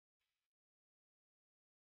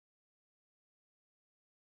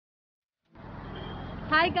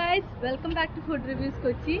Hi guys, welcome back to Food Reviews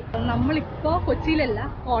Kochi. നമ്മളിപ്പോ കൊച്ചിയിലല്ല,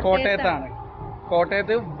 കോട്ടയത്താണ്.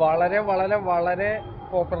 കോട്ടയത്ത് വളരെ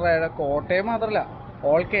പോപ്പുലർ ആയ കോട്ടയം മാത്രമല്ല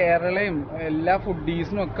ഓൾ കേരളയും എല്ലാ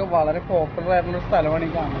ഫുഡീസിനും ഒക്കെ വളരെ പോപ്പുലർ ആയിട്ടുള്ള സ്ഥലമാണ്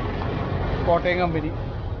ഈ കാണുന്നത്, കോട്ടയം കമ്പനി.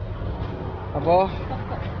 അപ്പോൾ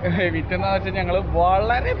വിറ്റെന്ന് വെച്ചാൽ ഞങ്ങൾ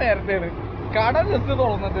വളരെ നേരത്തെയാണ് കട ജസ്റ്റ്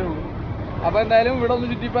തുറന്നിട്ടേ ഉള്ളൂ. അപ്പോൾ എന്തായാലും ഇവിടെ ഒന്ന്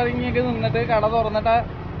ചുറ്റിപ്പറങ്ങിയൊക്കെ നിന്നിട്ട് കട തുറന്നിട്ട്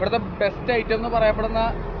ഇവിടുത്തെ ബെസ്റ്റ് ഐറ്റം എന്ന് പറയപ്പെടുന്ന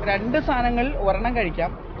 2 സാധനങ്ങൾ ഒരെണ്ണം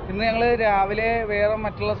കഴിക്കാം. ഇന്ന് ഞങ്ങൾ രാവിലെ വേറെ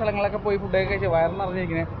മറ്റുള്ള സ്ഥലങ്ങളൊക്കെ പോയി ഫുഡൊക്കെ കഴിച്ച്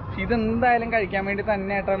വയറിനറിഞ്ഞിരിക്കുന്നത്. പക്ഷെ ഇതെന്തായാലും കഴിക്കാൻ വേണ്ടി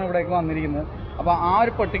തന്നെയായിട്ടാണ് ഇവിടേക്ക് വന്നിരിക്കുന്നത്. അപ്പോൾ ആ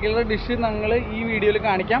ഒരു പെർട്ടിക്കുലർ ഡിഷ് ഞങ്ങൾ ഈ വീഡിയോയിൽ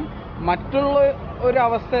കാണിക്കാം. മറ്റുള്ള ഒരു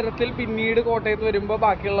അവസരത്തിൽ പിന്നീട് കോട്ടയത്ത് വരുമ്പോൾ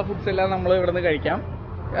ബാക്കിയുള്ള ഫുഡ്സ് എല്ലാം നമ്മൾ ഇവിടെ നിന്ന് കഴിക്കാം.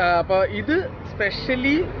 അപ്പോൾ ഇത്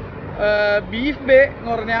സ്പെഷ്യലി ബീഫ് ബേ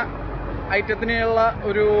എന്ന് പറഞ്ഞ ഐറ്റത്തിനുള്ള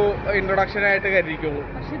ഒരു ഇൻട്രൊഡക്ഷൻ ആയിട്ട് കരുതിക്കുള്ളൂ.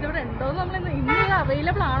 പക്ഷെ ഇതിവിടെ ഉണ്ടോ ഇന്ന്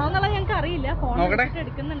അവൈലബിൾ ആണോ എന്നുള്ളത് ഞങ്ങൾക്ക് അറിയില്ല. ഫോൺ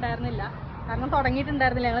എടുക്കുന്നുണ്ടായിരുന്നില്ല, കാരണം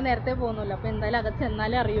തുടങ്ങിയിട്ടുണ്ടായിരുന്നില്ല. ഞങ്ങൾ നേരത്തെ പോകുന്നില്ല. അപ്പോൾ എന്തായാലും അകത്ത്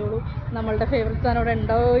ചെന്നാലേ അറിയുള്ളൂ നമ്മളുടെ ഫേവറേറ്റ് സാധനം ഇവിടെ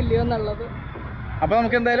ഉണ്ടോ ഇല്ലയോ എന്നുള്ളത്. അപ്പോൾ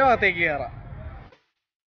നമുക്ക് എന്തായാലും അകത്തേക്ക് കയറാം.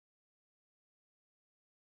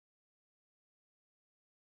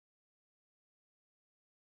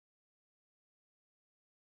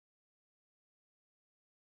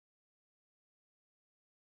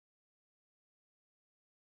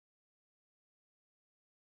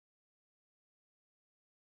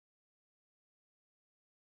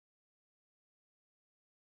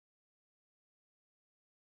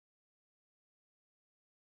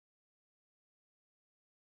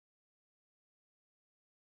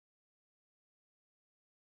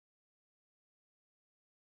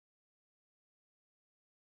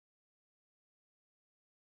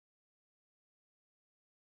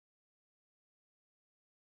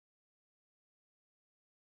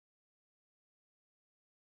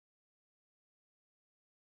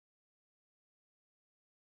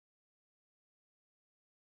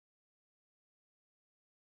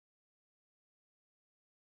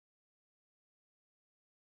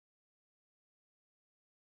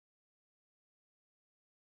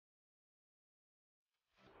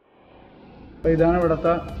 അപ്പോൾ ഇതാണ്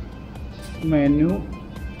ഇവിടുത്തെ മെനു.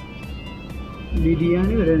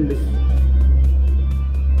 ബിരിയാണി വരെ ഉണ്ട്.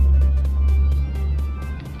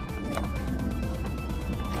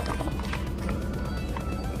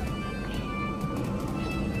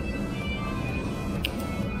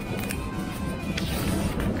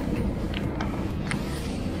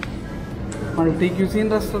 മൾട്ടി ക്യൂസീൻ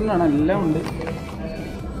റെസ്റ്റോറൻ്റ് ആണ്, എല്ലാം ഉണ്ട്.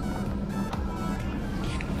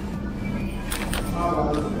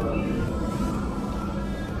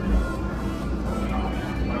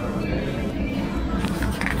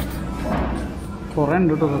 കുറേ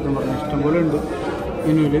ഉണ്ട് കേട്ടോ, സത്യം പറഞ്ഞാൽ ഇഷ്ടംപോലെ ഉണ്ട്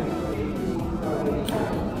മെനുവിൽ.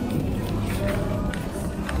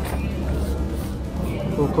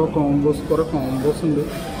 കുറേ കോംബോസ് ഉണ്ട്.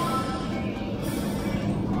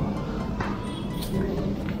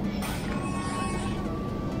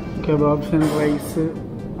 കബാബ്സ് ആൻഡ് റൈസ്,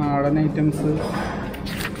 നാടൻ items,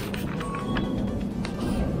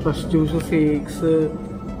 fresh juice, cakes,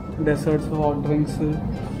 desserts, hot drinks,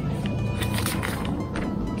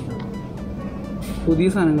 പുതിയ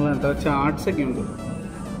സാധനങ്ങളാണ് കേട്ടോ. ചാട്സ് ഒക്കെ ഉണ്ട്.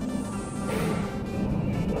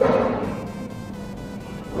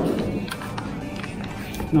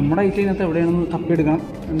 നമ്മുടെ ഐറ്റം ഇതിനകത്ത് എവിടെയാണെന്ന് തപ്പിയെടുക്കണം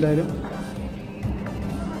എന്തായാലും.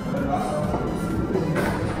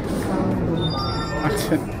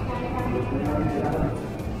 അച്ഛൻ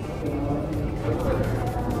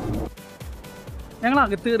ഞങ്ങൾ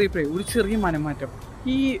അകത്ത് കയറിയപ്പോഴേ ഒരു ചെറിയ മനംമാറ്റം.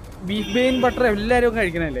 ഈ ബീഫ് ബെയിൻ ബട്ടർ എല്ലാവരും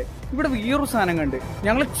കഴിക്കണല്ലേ, ഇവിടെ വേറൊരു സാധനം കണ്ട്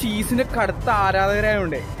ഞങ്ങൾ ചീസിൻ്റെ കടുത്ത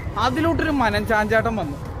ആരാധകരായതുകൊണ്ടേ അതിലോട്ടൊരു മനം ചാഞ്ചാട്ടം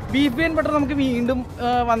വന്നു. ബീഫ് ബെയിൻ ബട്ടർ നമുക്ക് വീണ്ടും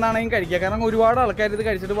വന്നാണെങ്കിൽ കഴിക്കാം, കാരണം ഒരുപാട് ആൾക്കാർ ഇത്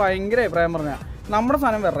കഴിച്ചിട്ട് ഭയങ്കര അഭിപ്രായം പറഞ്ഞാൽ നമ്മുടെ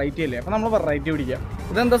സാധനം വെറൈറ്റി അല്ലേ, അപ്പോൾ നമ്മൾ വെറൈറ്റി പിടിക്കാം.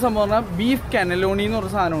 ഇതെന്താ സംഭവം പറഞ്ഞാൽ ബീഫ് കനലോണി എന്ന്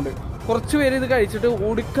പറഞ്ഞ സാധനമുണ്ട്. കുറച്ച് പേര് ഇത് കഴിച്ചിട്ട്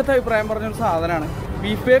ഒടുക്കത്തെ അഭിപ്രായം പറഞ്ഞൊരു സാധനമാണ്,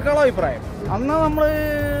 ബീഫ് ബേക്കാളോ അഭിപ്രായം. അന്ന് നമ്മൾ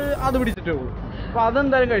അത് പിടിച്ചിട്ടേ ഉള്ളൂ. അപ്പോൾ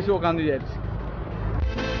അതെന്തായാലും കഴിച്ചു നോക്കാമെന്ന് വിചാരിച്ചു.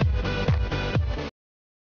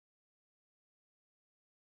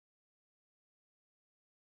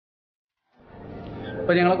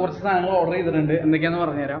 അപ്പോൾ ഞങ്ങൾ കുറച്ച് സാധനങ്ങൾ ഓർഡർ ചെയ്തിട്ടുണ്ട്. എന്തൊക്കെയാണെന്ന്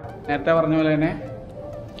പറഞ്ഞുതരാം. നേരത്തെ പറഞ്ഞ പോലെ തന്നെ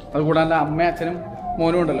അതുകൂടാണ്ട് അമ്മയും അച്ഛനും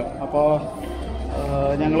മോനും ഉണ്ടല്ലോ. അപ്പോൾ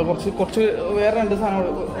ഞങ്ങൾ കുറച്ച് വേറെ 2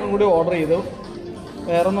 സാധനം കൂടി ഓർഡർ ചെയ്തു.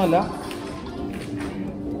 വേറൊന്നുമല്ല,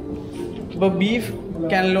 ഇപ്പോൾ ബീഫ്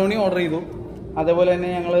കാനലോണി ഓർഡർ ചെയ്തു. അതേപോലെ തന്നെ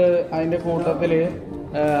ഞങ്ങൾ അതിൻ്റെ കൂട്ടത്തിൽ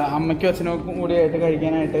അമ്മയ്ക്കും അച്ഛനും കൂടി ആയിട്ട്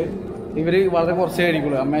കഴിക്കാനായിട്ട് ഇവർ വളരെ കുറച്ചേ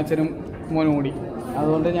കഴിക്കുള്ളൂ, അമ്മയും അച്ഛനും മോനും കൂടി.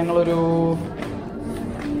 അതുകൊണ്ട് ഞങ്ങളൊരു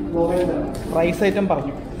റൈസ് ഐറ്റം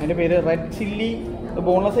പറഞ്ഞു. അതിൻ്റെ പേര് റെഡ് ചില്ലി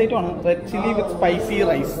ബോൺലെസ് ഐറ്റമാണ്, റെഡ് ചില്ലി വിത്ത് സ്പൈസി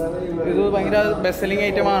റൈസ്. ഇത് ഭയങ്കര ബെസ്റ്റ് സെല്ലിംഗ്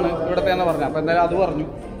ഐറ്റമാണ് ഇവിടുത്തെ എന്ന് പറഞ്ഞത്. അപ്പോൾ എന്തായാലും അത് പറഞ്ഞു.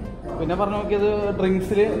 പിന്നെ പറഞ്ഞു നോക്കിയത്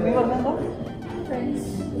ഡ്രിങ്ക്സിൽ നീ പറഞ്ഞെന്താ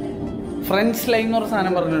ഫ്രഞ്ച് ലൈം എന്ന് പറഞ്ഞ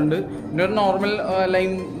സാധനം പറഞ്ഞിട്ടുണ്ട്. പിന്നെ ഒരു നോർമൽ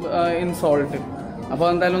ലൈം ഇൻ സോൾട്ട്. അപ്പോൾ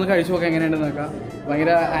എന്തായാലും ഒന്ന് കഴിച്ചു നോക്കാം എങ്ങനെയുണ്ടെന്ന് നോക്കാം.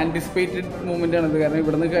 ഭയങ്കര ആൻറ്റിസിപ്പേറ്റഡ് മൂവ്മെൻ്റ് ആണിത്. കാരണം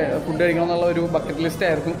ഇവിടുന്ന് ഫുഡ് കഴിക്കണം എന്നുള്ള ഒരു ബക്കറ്റ് ലിസ്റ്റ്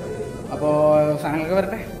ആയിരുന്നു. അപ്പോൾ സാധനങ്ങളൊക്കെ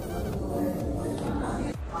വരട്ടെ.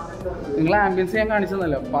 നിങ്ങൾ ആംബിയൻസ് ഞാൻ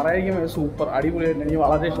കാണിച്ചതല്ല, പറയാതിരിക്കും സൂപ്പർ അടിപൊളിയായിട്ട്. എനിക്ക്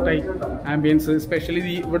വളരെ ഇഷ്ടമായി ആംബിയൻസ്. സ്പെഷ്യലി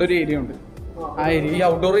ഇവിടെ ഒരു ഏരിയ ഉണ്ട്, ആ ഏരിയ, ഈ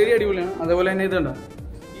ഔട്ട്ഡോർ ഏരിയ അടിപൊളിയാണ്. അതേപോലെ തന്നെ ഇതുണ്ട്,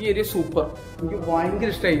 ഈ ഏരിയ സൂപ്പർ. എനിക്ക് ഭയങ്കര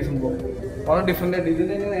ഇഷ്ടമായി ഈ സംഭവം, വളരെ ഡിഫറെൻ്റ് ആയിട്ട്.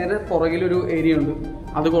 ഇതിൻ്റെ തന്നെ നേരെ പുറകിലൊരു ഏരിയ ഉണ്ട്,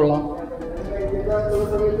 അത് കൊള്ളാം.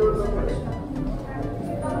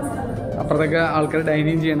 അപ്പുറത്തൊക്കെ ആൾക്കാർ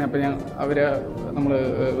ഡൈനിങ് ചെയ്യണേ. അപ്പോൾ അവരെ നമ്മൾ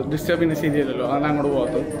ഡിസ്റ്റർബ് ചെയ്യുന്ന ശരിയല്ലല്ലോ, അതാണ് അങ്ങോട്ട്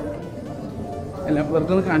പോകാത്തത്. എല്ലാം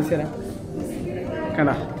വെറുതെ ഒന്ന് കാണിച്ചു തരാം,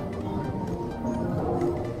 കണ്ടാ.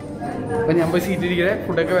 അപ്പം ഞാൻ പോയി സീറ്റിരിക്കട്ടെ,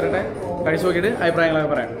 ഫുഡൊക്കെ വരട്ടെ, കഴിച്ച് നോക്കിയിട്ട്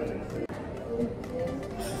അഭിപ്രായങ്ങളൊക്കെ പറയാം.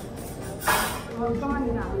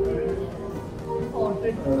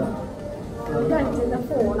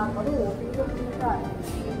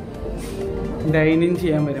 ഡൈനിങ്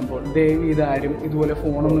ചെയ്യാൻ വരുമ്പോൾ ദയവ് ഇതാരും ഇതുപോലെ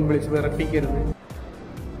ഫോണൊന്നും വിളിച്ച് വിറപ്പിക്കരുത്.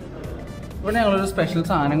 ഇവിടെ ഞങ്ങളൊരു സ്പെഷ്യൽ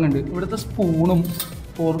സാധനം കണ്ട്. ഇവിടുത്തെ സ്പൂണും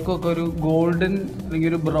ഫോർക്കും ഒക്കെ ഒരു ഗോൾഡൻ അല്ലെങ്കിൽ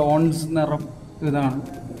ഒരു ബ്രോൺസ് നിറം ഇതാണ്.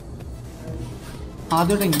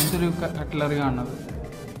 ആദ്യമായിട്ട് ഇങ്ങനത്തെ ഒരു കട്ട്ലറി കാണുന്നത്.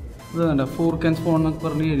 ഇത് വേണ്ട ഫോർക്ക് ആൻഡ് സ്പൂൺ എന്നൊക്കെ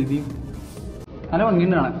പറഞ്ഞ് എഴുതി നല്ല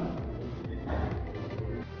ഭംഗിയുണ്ട് കാണാൻ.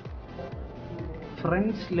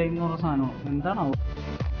 ഫ്രഞ്ച് ലൈം എന്ന് പറഞ്ഞ സാധനമാണ്, എന്താണാവോ,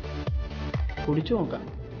 കുടിച്ചു നോക്കാം.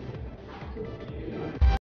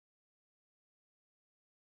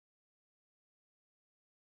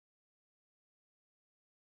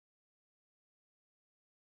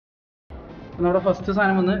 നമ്മുടെ ഫസ്റ്റ്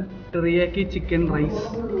സാധനം വന്ന് ടെറിയാക്കി ചിക്കൻ റൈസ്.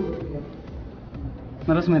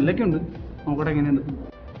 നല്ല സ്മെല്ലൊക്കെ ഉണ്ട്, നോക്കട്ടെ എങ്ങനെയുണ്ട്.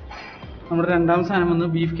 നമ്മുടെ രണ്ടാമത്തെ സാധനം വന്ന്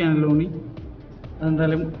ബീഫ് കാനലോണി.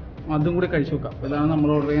 അതെന്തായാലും അതും കൂടി കഴിച്ചു നോക്കാം. ഇതാണ് നമ്മൾ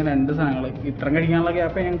ഓർഡർ ചെയ്യാൻ 2 സാധനങ്ങൾ. ഇത്രയും കഴിക്കാനുള്ള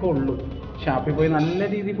ഗ്യാപ്പേ ഞങ്ങൾക്ക് ഉള്ളൂ. ഷാപ്പിൽ പോയി നല്ല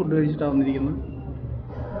രീതിയിൽ ഫുഡ് കഴിച്ചിട്ടാണ് വന്നിരിക്കുന്നത്.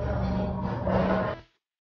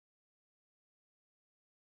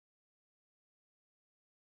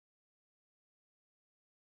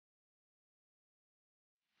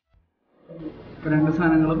 ഇപ്പോൾ 2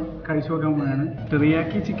 സാധനങ്ങളും കഴിച്ചു നോക്കാൻ പോയാണ്.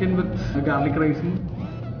 ടെറിയാക്കി ചിക്കൻ വിത്ത് ഗാർലിക് റൈസും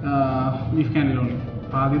ബീഫ് കാനലോണി.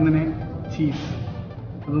 അപ്പോൾ ആദ്യം തന്നെ ചീസ്,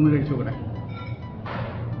 അതൊന്ന് കഴിച്ചു നോക്കട്ടെ.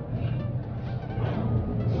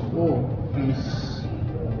 ഓ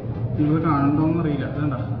നിങ്ങൾ കാണണ്ടോന്ന് അറിയില്ല,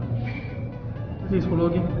 അതെന്താ ചീസ് ഫുൾ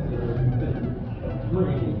നോക്കി.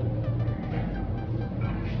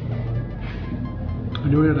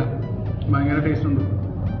 അടിപൊളിയാട്ടാ, ഭയങ്കര ടേസ്റ്റ് ഉണ്ട്.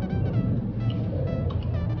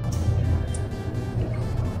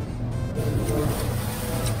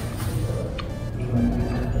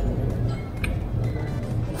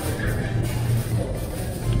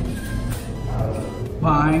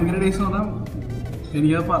 ഭയങ്കര ടേസ്റ്റ് എന്ന് പറഞ്ഞാൽ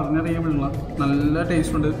എനിക്കത് പറഞ്ഞറിയാൻ പറ്റില്ല. നല്ല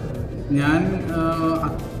ടേസ്റ്റ് ഉണ്ട്. ഞാൻ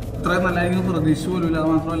അത്ര നല്ലതായിരിക്കും പ്രതീക്ഷിച്ചു പോലുമില്ല. അത്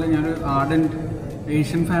മാത്രമല്ല, ഞാനൊരു ആർഡൻറ്റ്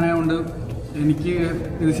ഏഷ്യൻ ഫാനായതുകൊണ്ട് എനിക്ക്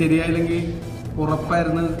ഇത് ശരിയായില്ലെങ്കിൽ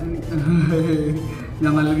ഉറപ്പായിരുന്നു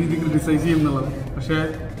ഞാൻ നല്ല രീതിയിൽ ക്രിറ്റിസൈസ് ചെയ്യുന്നുള്ളത്. പക്ഷേ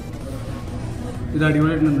ഇത്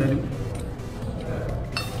അടിപൊളിയായിട്ടുണ്ട്. എന്തായാലും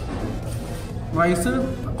റൈസ്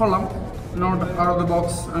കൊള്ളാം, not out of the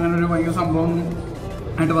box, അങ്ങനെ ഒരു ഭയങ്കര സംഭവം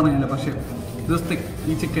ആയിട്ട് പറഞ്ഞില്ല. പക്ഷേ ഇത്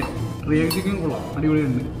ഈ ചിക്കൻ റിയൽ ചിക്കൻ കൊള്ളാം,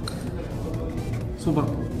 അടിപൊളിയുണ്ട്, സൂപ്പർ.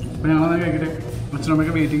 അപ്പോൾ ഞങ്ങളത് കഴിക്കട്ടെ.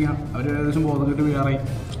 അച്ഛനമ്മയൊക്കെ വെയിറ്റിംഗ് ആണ്, അവർ ഏകദേശം ബോധം കിട്ടി വേറായി.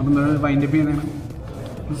 അപ്പം എന്തായാലും വൈൻഡപ്പ് ചെയ്യാനാണ്.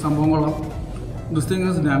 സംഭവം കൊള്ളാം. This thing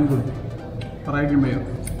is dam good, പറയാൻ വയ്യ.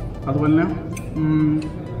 അതുപോലെ തന്നെ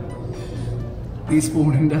ഈ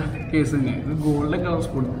സ്പൂണിൻ്റെ കേസ് തന്നെ, ഇത് ഗോൾഡൻ കളർ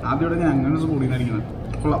സ്പൂൺ. ആദ്യമായിട്ട് ഞാൻ അങ്ങനെ സ്പൂണിൽ നിന്നായിരിക്കുന്നത്.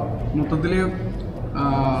 കൊള്ളാം, മൊത്തത്തിൽ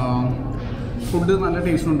ഫുഡ് നല്ല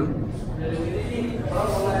ടേസ്റ്റ് ഉണ്ട്,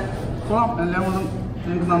 കൊള്ളാം. എല്ലാം കൊണ്ടും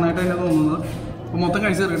എനിക്ക് നന്നായിട്ട് തന്നെ തോന്നുന്നത്. അപ്പോൾ മൊത്തം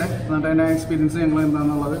കഴിച്ച് തരട്ടെ, എന്നിട്ട് അതിൻ്റെ എക്സ്പീരിയൻസ് ഞങ്ങൾ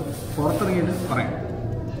എന്താണെന്നുള്ളത് പുറത്തിറങ്ങിയിട്ട് പറയാം.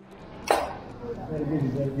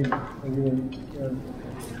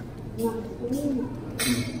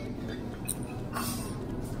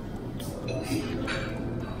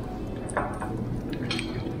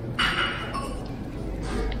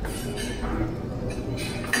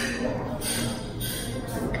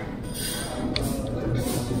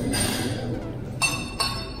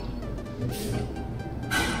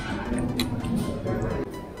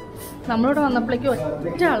 നമ്മളിവിടെ വന്നപ്പോഴേക്കും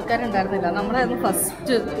ഒറ്റ ആൾക്കാരുണ്ടായിരുന്നില്ല. നമ്മളായിരുന്നു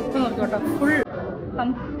ഫസ്റ്റ്. ഇപ്പം നോക്കിക്കോട്ടെ, full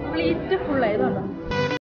complete full ആയതുകൊണ്ടോ.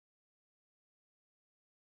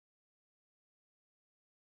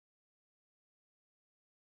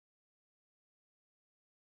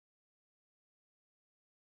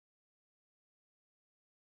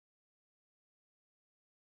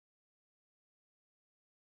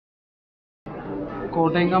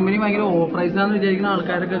 Kottayam company ഭയങ്കര ഓവർ പ്രൈസാണെന്ന് വിചാരിക്കുന്ന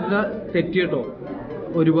ആൾക്കാർക്കൊക്കെ തെറ്റി കേട്ടോ.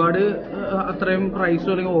 ഒരുപാട് അത്രയും പ്രൈസോ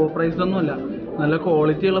അല്ലെങ്കിൽ ഓവർ പ്രൈസൊന്നുമല്ല, നല്ല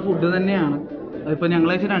ക്വാളിറ്റി ഉള്ള ഫുഡ് തന്നെയാണ്. ഇപ്പോൾ ഞങ്ങൾ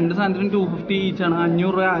വെച്ചാൽ 2 സാധനത്തിനും 250 ഈച്ചാണ്,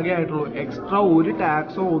 500 രൂപ ആകെ ആയിട്ടുള്ളൂ. എക്സ്ട്രാ ഒരു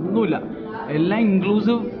ടാക്സോ ഒന്നുമില്ല, എല്ലാം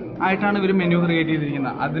ഇൻക്ലൂസീവ് ആയിട്ടാണ് ഇവർ മെനു ക്രിയേറ്റ്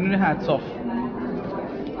ചെയ്തിരിക്കുന്നത്. അതിനൊരു ഹാറ്റ്സ് ഓഫ്.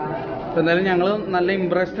 അപ്പോൾ എന്തായാലും ഞങ്ങൾ നല്ല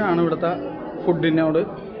ഇമ്പ്രസ്ഡ് ആണ് ഇവിടുത്തെ ഫുഡിനോട്.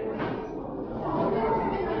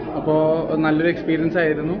 അപ്പോൾ നല്ലൊരു എക്സ്പീരിയൻസ്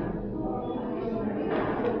ആയിരുന്നു.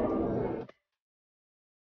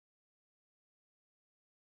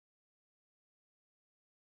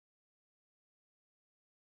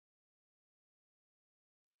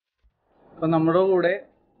 അപ്പം നമ്മുടെ കൂടെ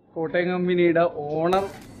കോട്ടയം കമ്പനിയുടെ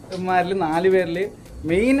ഓണർമാരിൽ 4 പേരിൽ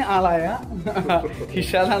മെയിൻ ആളായ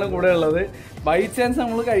ഹിഷാദാണ് കൂടെ ഉള്ളത്. ബൈ ചാൻസ്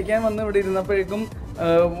നമ്മൾ കഴിക്കാൻ വന്ന് ഇവിടെ ഇരുന്നപ്പോഴേക്കും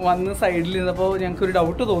വന്ന് സൈഡിൽ ഇരുന്നപ്പോൾ ഞങ്ങൾക്കൊരു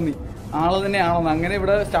ഡൗട്ട് തോന്നി, ആൾ തന്നെയാണോന്ന്. അങ്ങനെ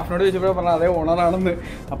ഇവിടെ സ്റ്റാഫിനോട് ചോദിച്ചപ്പോൾ പറഞ്ഞാൽ അതേ ഓണറാണെന്ന്.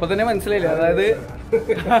 അപ്പോൾ തന്നെ മനസ്സിലായില്ല, അതായത്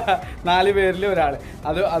 4 പേരിൽ ഒരാൾ.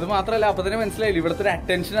 അത് മാത്രമല്ല, അപ്പോൾ തന്നെ മനസ്സിലായില്ല ഇവിടുത്തെ ഒരു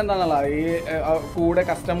അറ്റൻഷൻ എന്താണെന്നുള്ളത്. ഈ കൂടെ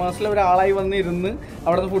കസ്റ്റമേഴ്സിൽ ഒരാളായി വന്നിരുന്ന്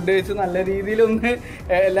അവിടുന്ന് ഫുഡ് കഴിച്ച് നല്ല രീതിയിലൊന്ന്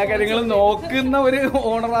എല്ലാ കാര്യങ്ങളും നോക്കുന്ന ഒരു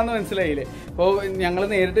ഓണറാണെന്ന് മനസ്സിലായില്ലേ. അപ്പോൾ ഞങ്ങൾ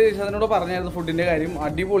നേരിട്ട് അതിനോട് പറഞ്ഞായിരുന്നു ഫുഡിൻ്റെ കാര്യം.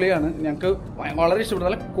 അടിപൊളിയാണ്, ഞങ്ങൾക്ക് വളരെ ഇഷ്ടപ്പെട്ടു.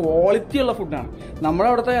 നല്ല ക്വാളിറ്റി ഉള്ള ഫുഡാണ്. നമ്മുടെ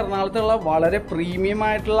അവിടുത്തെ എറണാകുളത്തുള്ള വളരെ പ്രീമിയം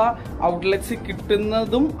ആയിട്ടുള്ള ഔട്ട്ലെറ്റ്സ്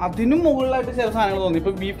കിട്ടുന്നതും അതിനും മുകളിലായിട്ട് ചില സാധനങ്ങൾ തോന്നി.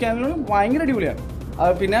 ഇപ്പോൾ ബീഫ് ക്യാമ്പിനും ഭയങ്കര അടിപൊളിയാണ്.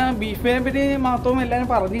 പിന്നെ ബീഫിനെ പറ്റി മാത്രം എല്ലാവരും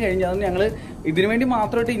പറഞ്ഞു കഴിഞ്ഞാൽ അത് ഞങ്ങൾ ഇതിനു വേണ്ടി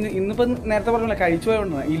മാത്രമായിട്ട് ഇന്നിപ്പോൾ നേരത്തെ പറഞ്ഞില്ല കഴിച്ചു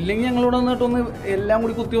പോയോണ്ടാണ്. ഇല്ലെങ്കിൽ ഞങ്ങളിവിടെ വന്നിട്ടൊന്ന് എല്ലാം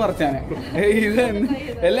കൂടി കുത്തി മറിച്ചാണ് ഇത്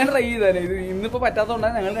എല്ലാം ട്രൈ ചെയ്താൽ. ഇത് ഇന്നിപ്പോൾ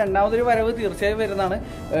പറ്റാത്തതുകൊണ്ടാണ് ഞങ്ങൾ രണ്ടാമതൊരു വരവ് തീർച്ചയായും വരുന്നതാണ്.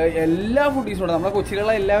 എല്ലാ ഫുഡീസിനോടും നമ്മുടെ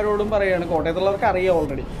കൊച്ചിയിലുള്ള എല്ലാവരോടും പറയുകയാണ്, കോട്ടയത്തുള്ളവർക്ക് അറിയാം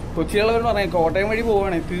ഓൾറെഡി. കൊച്ചിയിലുള്ളവർ പറയാം കോട്ടയം വഴി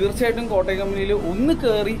പോവുകയാണെങ്കിൽ തീർച്ചയായിട്ടും കോട്ടയം കമ്പനിയിൽ ഒന്ന്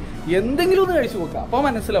കയറി എന്തെങ്കിലും ഒന്ന് കഴിച്ചു നോക്കുക. അപ്പോൾ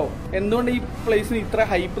മനസ്സിലാവും എന്തുകൊണ്ട് ഈ പ്ലേസിന് ഇത്ര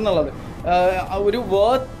ഹൈപ്പ് എന്നുള്ളത്. ഒരു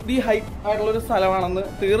വർത്ത് ദി ഹൈപ്പ് ആയിട്ടുള്ളൊരു സ്ഥലമാണെന്ന്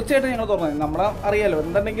തീർച്ചയായിട്ടും ഞങ്ങൾ തുറന്നത്. നമ്മളെ അറിയാലോ,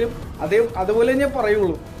 എന്തുണ്ടെങ്കിലും അതുപോലെ ഞാൻ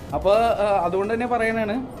പറയുള്ളൂ. അപ്പോൾ അതുകൊണ്ട് തന്നെ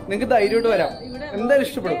പറയണതാണ്, നിങ്ങൾക്ക് ധൈര്യമായിട്ട് വരാം, എന്തായാലും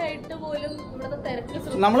ഇഷ്ടപ്പെടും.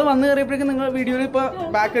 നമ്മൾ വന്ന് കയറിയപ്പോഴേക്കും നിങ്ങൾ വീഡിയോയിൽ ഇപ്പോൾ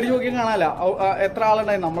ബാക്ക് അടിച്ച് നോക്കിയാൽ കാണാമല്ല എത്ര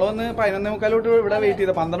ആളുണ്ടായി. നമ്മൾ വന്ന് 11:45 ഇവിടെ വെയിറ്റ്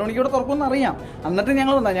ചെയ്ത് 12 മണിക്ക് ഇവിടെ തുറക്കുമെന്ന് അറിയാം. എന്നിട്ട്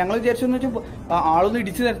ഞങ്ങൾ വന്നാൽ ഞങ്ങൾ വിചാരിച്ചെന്ന് വെച്ചാൽ ആളൊന്ന്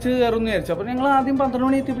ഇടിച്ച് തെരച്ച് കയറുമെന്ന് വിചാരിച്ചു. അപ്പോൾ ഞങ്ങൾ ആദ്യം 12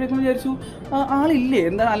 മണി എത്തിയപ്പോഴേക്കും വിചാരിച്ചു ആളില്ലേ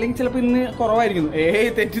എന്താണ്, അല്ലെങ്കിൽ ചിലപ്പോൾ ഇന്ന് കുറവായിരിക്കുന്നു.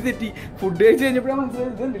 തെറ്റി ഫുഡ് കഴിച്ച് കഴിഞ്ഞപ്പോഴാണ്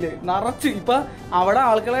മനസ്സിലായത് ഇതുണ്ടല്ലേ നിറച്ച്. ഇപ്പം അവിടെ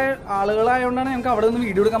ആളുകളായതുകൊണ്ടാണ് ഞങ്ങൾക്ക് അവിടെ നിന്ന്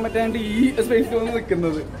വീഡിയോ എടുക്കാൻ പറ്റാണ്ട് ഈ സ്പേസിൽ വന്ന്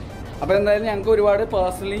നിൽക്കുന്നത്. അപ്പോൾ എന്തായാലും ഞങ്ങൾക്ക് ഒരുപാട്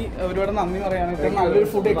പേഴ്സണലി ഒരുപാട് നന്ദി പറയാനായിട്ട് നല്ലൊരു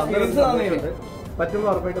ഫുഡ് എക്സ്പീരിയൻസ് തന്നെയാണ്.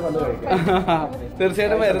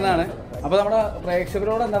 തീർച്ചയായിട്ടും വരുന്നതാണ്. അപ്പൊ നമ്മുടെ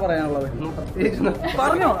പ്രേക്ഷകരോട് എന്താ പറയാനുള്ളത്?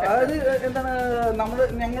 പറഞ്ഞോ. അതായത് എന്താണ്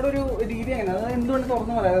ഞങ്ങളുടെ ഒരു രീതി അങ്ങനെ, അതായത് എന്തുകൊണ്ട്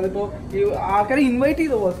തുറന്നു പറയാം. അതായത് ഇപ്പൊ ഈ ആൾക്കാരെ ഇൻവൈറ്റ്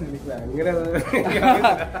ചെയ്ത പേഴ്സണലി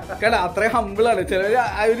കേട്ടോ, അത്രയും ഹമ്പിളാണ്. ചിലർ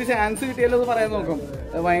ആ ഒരു ചാൻസ് കിട്ടിയാലും അത് പറയാൻ നോക്കും.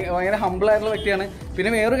 ഭയങ്കര ഹമ്പിളായിട്ടുള്ള വ്യക്തിയാണ്. പിന്നെ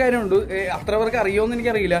വേറൊരു കാര്യമുണ്ട്, അത്ര പേർക്ക് അറിയുമെന്ന്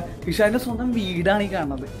എനിക്കറിയില്ല, ഹിഷാന്റെ സ്വന്തം വീടാണ് ഈ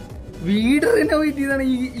കാണുന്നത്. വീട് തന്നെ വെയിറ്റ് ചെയ്താണ്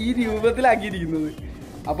ഈ രൂപത്തിലാക്കിയിരിക്കുന്നത്.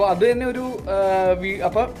 അപ്പോൾ അത് തന്നെ ഒരു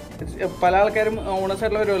അപ്പോൾ പല ആൾക്കാരും ഓണേഴ്സ്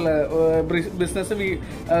ആയിട്ടുള്ളവരുമല്ല ബിസിനസ്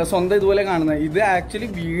സ്വന്തം ഇതുപോലെ കാണുന്നത്. ഇത് ആക്ച്വലി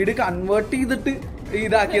വീട് കൺവേർട്ട് ചെയ്തിട്ട്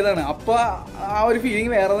ഇതാക്കിയതാണ്. അപ്പോൾ ആ ഒരു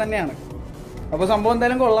ഫീലിംഗ് വേറെ തന്നെയാണ്. അപ്പോൾ സംഭവം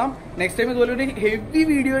എന്തായാലും കൊള്ളാം. നെക്സ്റ്റ് ടൈം ഇതുപോലെ ഒരു ഹെവി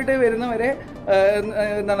വീഡിയോ ആയിട്ട് വരുന്നവരെ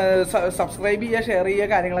എന്താണ് സബ്സ്ക്രൈബ് ചെയ്യുക, ഷെയർ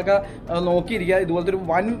ചെയ്യുക, കാര്യങ്ങളൊക്കെ നോക്കിയിരിക്കുക. ഇതുപോലത്തെ ഒരു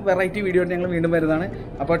 1 വെറൈറ്റി വീഡിയോ ആയിട്ട് ഞങ്ങൾ വീണ്ടും വരുന്നതാണ്.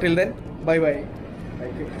 അപ്പോൾ till then bye bye.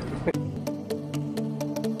 Thank you.